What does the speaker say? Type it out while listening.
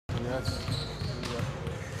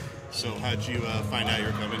So how'd you find out you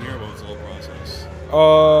were coming here? What was the whole process?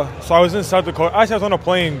 So I was in South Dakota. Actually, I was on a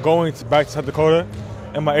plane going back to South Dakota,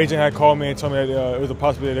 and my agent had called me and told me that it was a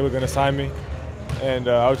possibility they were going to sign me. And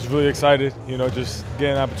I was just really excited, you know, just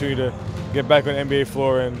getting an opportunity to get back on the NBA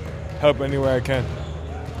floor and help anywhere I can.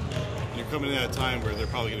 You're coming in at a time where they're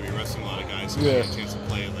probably going to be resting a lot of guys who get a chance to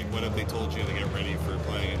play. Like, what have they told you to get ready for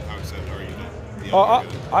playing, and how excited are you to be out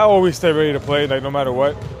here? I always stay ready to play, like no matter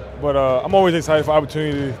what. But I'm always excited for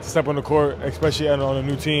opportunity to step on the court, especially on a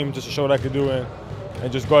new team, just to show what I can do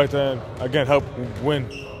and just go out there and, again, help win.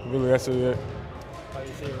 Really, that's it.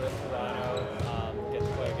 Obviously, you're with Toronto, get to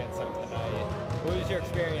play against them tonight. What was your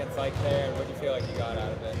experience like there, and what do you feel like you got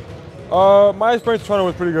out of it? My experience in Toronto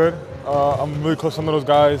was pretty good. I'm really close to some of those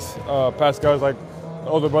guys. Pascal's like an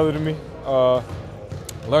older brother to me.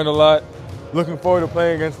 Learned a lot. Looking forward to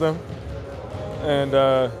playing against them. And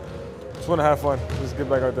just want to have fun. Just get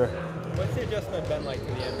back out there. What's the adjustment been like to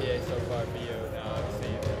the NBA so far for you? Now, obviously,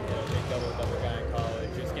 big double guy in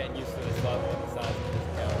college, just getting used to this level and the size of this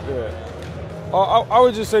account. Yeah. I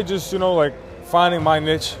would just say like finding my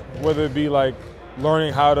niche, whether it be like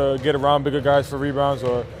learning how to get around bigger guys for rebounds,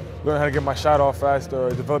 or learning how to get my shot off fast,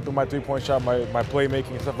 or developing my three-point shot, my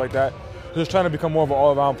playmaking and stuff like that. Just trying to become more of an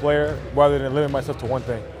all-around player rather than limiting myself to one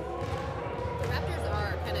thing. The Raptors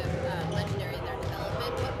are kind of legendary in their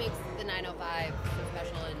development. What makes the 905 so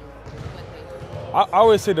special and what they do? I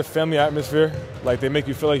always say the family atmosphere. Like, they make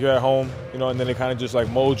you feel like you're at home, you know, and then they kind of just like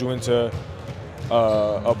mold you into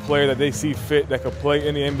a player that they see fit that could play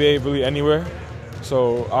in the NBA really anywhere.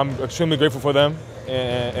 So I'm extremely grateful for them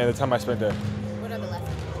and the time I spent there. What are the lessons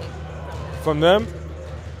you take from them?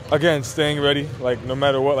 Again, staying ready. Like, no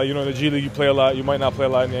matter what, like, you know, in the G League you play a lot, you might not play a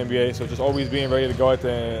lot in the NBA, so just always being ready to go out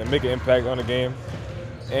there and make an impact on the game.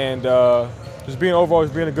 And just being overall,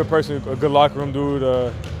 just being a good person, a good locker room dude,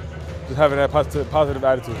 just having that positive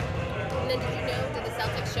attitude. And then did the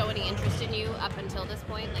Celtics show any interest in you up until this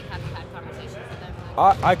point? Like, have you had conversations with them?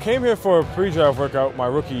 I came here for a pre-draft workout my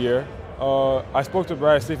rookie year. I spoke to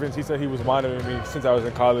Brad Stephens. He said he was monitoring me since I was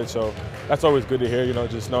in college, so that's always good to hear, you know,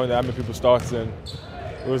 just knowing that I'm in people's thoughts, and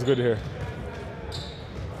it was good to hear.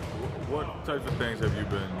 What types of things have you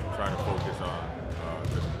been trying to focus on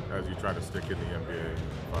as you try to stick in the NBA and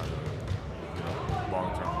find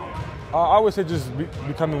long-term? I would say just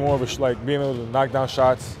becoming more of like being able to knock down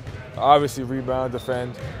shots, obviously rebound,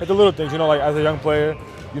 defend. Like the little things, you know, like as a young player,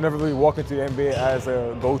 you never really walk into the NBA as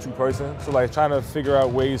a go-to person. So like trying to figure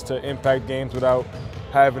out ways to impact games without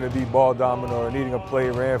having to be ball dominant or needing a play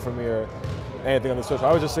ran for me or anything on the switch.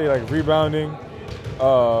 I would just say like rebounding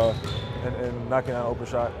and knocking down an open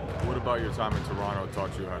shot. What about your time in Toronto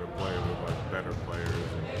taught you how to play with like better players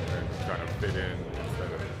and kind of fit in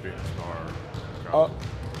instead of being a star?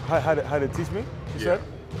 How did it teach me, you said?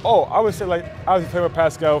 Oh, I would say like I was playing with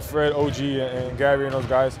Pascal, Fred, OG, and Gary and those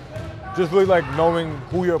guys. Just really like knowing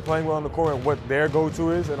who you're playing with on the court and what their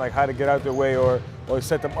go-to is, and like how to get out their way or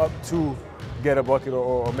set them up to get a bucket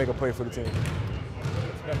or make a play for the team.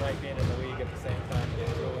 It's been like being in the league at the same time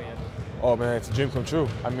as Julian. Oh man, it's a dream come true.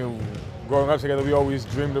 I mean, growing up together, we always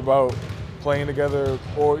dreamed about playing together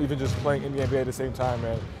or even just playing in the NBA at the same time,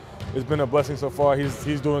 man. It's been a blessing so far.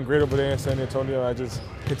 He's doing great over there in San Antonio. I just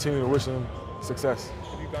continue to wish him success.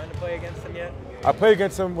 Have you gone to play against him yet? I played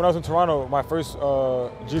against him when I was in Toronto, my first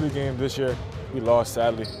G League game this year. We lost,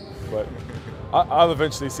 sadly, but I'll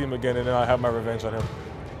eventually see him again, and then I'll have my revenge on him.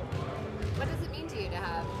 What does it mean to you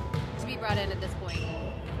to be brought in at this point,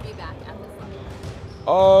 be back at this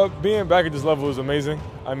level? Being back at this level is amazing.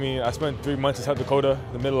 I mean, I spent 3 months in South Dakota,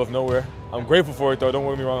 in the middle of nowhere. I'm grateful for it, though. Don't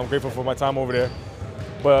get me wrong. I'm grateful for my time over there.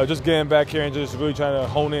 But just getting back here and just really trying to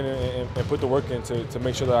hone in and put the work in to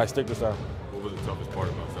make sure that I stick this out. What was the toughest part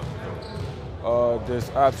about South Dakota?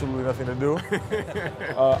 There's absolutely nothing to do.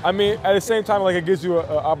 I mean, at the same time, like it gives you an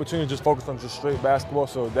opportunity to just focus on just straight basketball.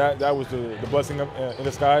 So that was the blessing in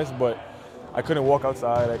disguise. But I couldn't walk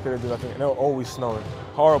outside. I couldn't do nothing. And it was always snowing.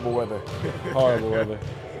 Horrible weather. Horrible weather.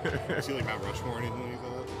 Did you like Mount Rushmore or anything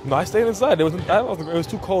like that? No, I stayed inside. It was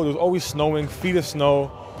too cold. It was always snowing, feet of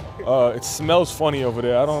snow. It smells funny over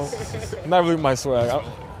there. Not really my swag.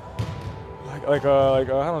 I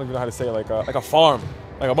don't even know how to say it. Like a farm,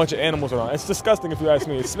 like a bunch of animals around. It's disgusting if you ask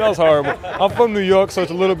me. It smells horrible. I'm from New York, so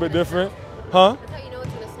it's a little bit different, huh? That's how you know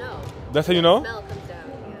it's gonna snow. That's how you know? The smell comes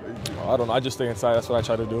down. Oh, I don't know. I just stay inside. That's what I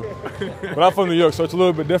try to do. But I'm from New York, so it's a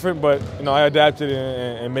little bit different. But you know, I adapted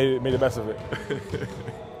and made the best of it.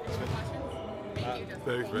 Thank you, Justin.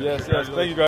 Thanks, man. Yes. Thank you, guys.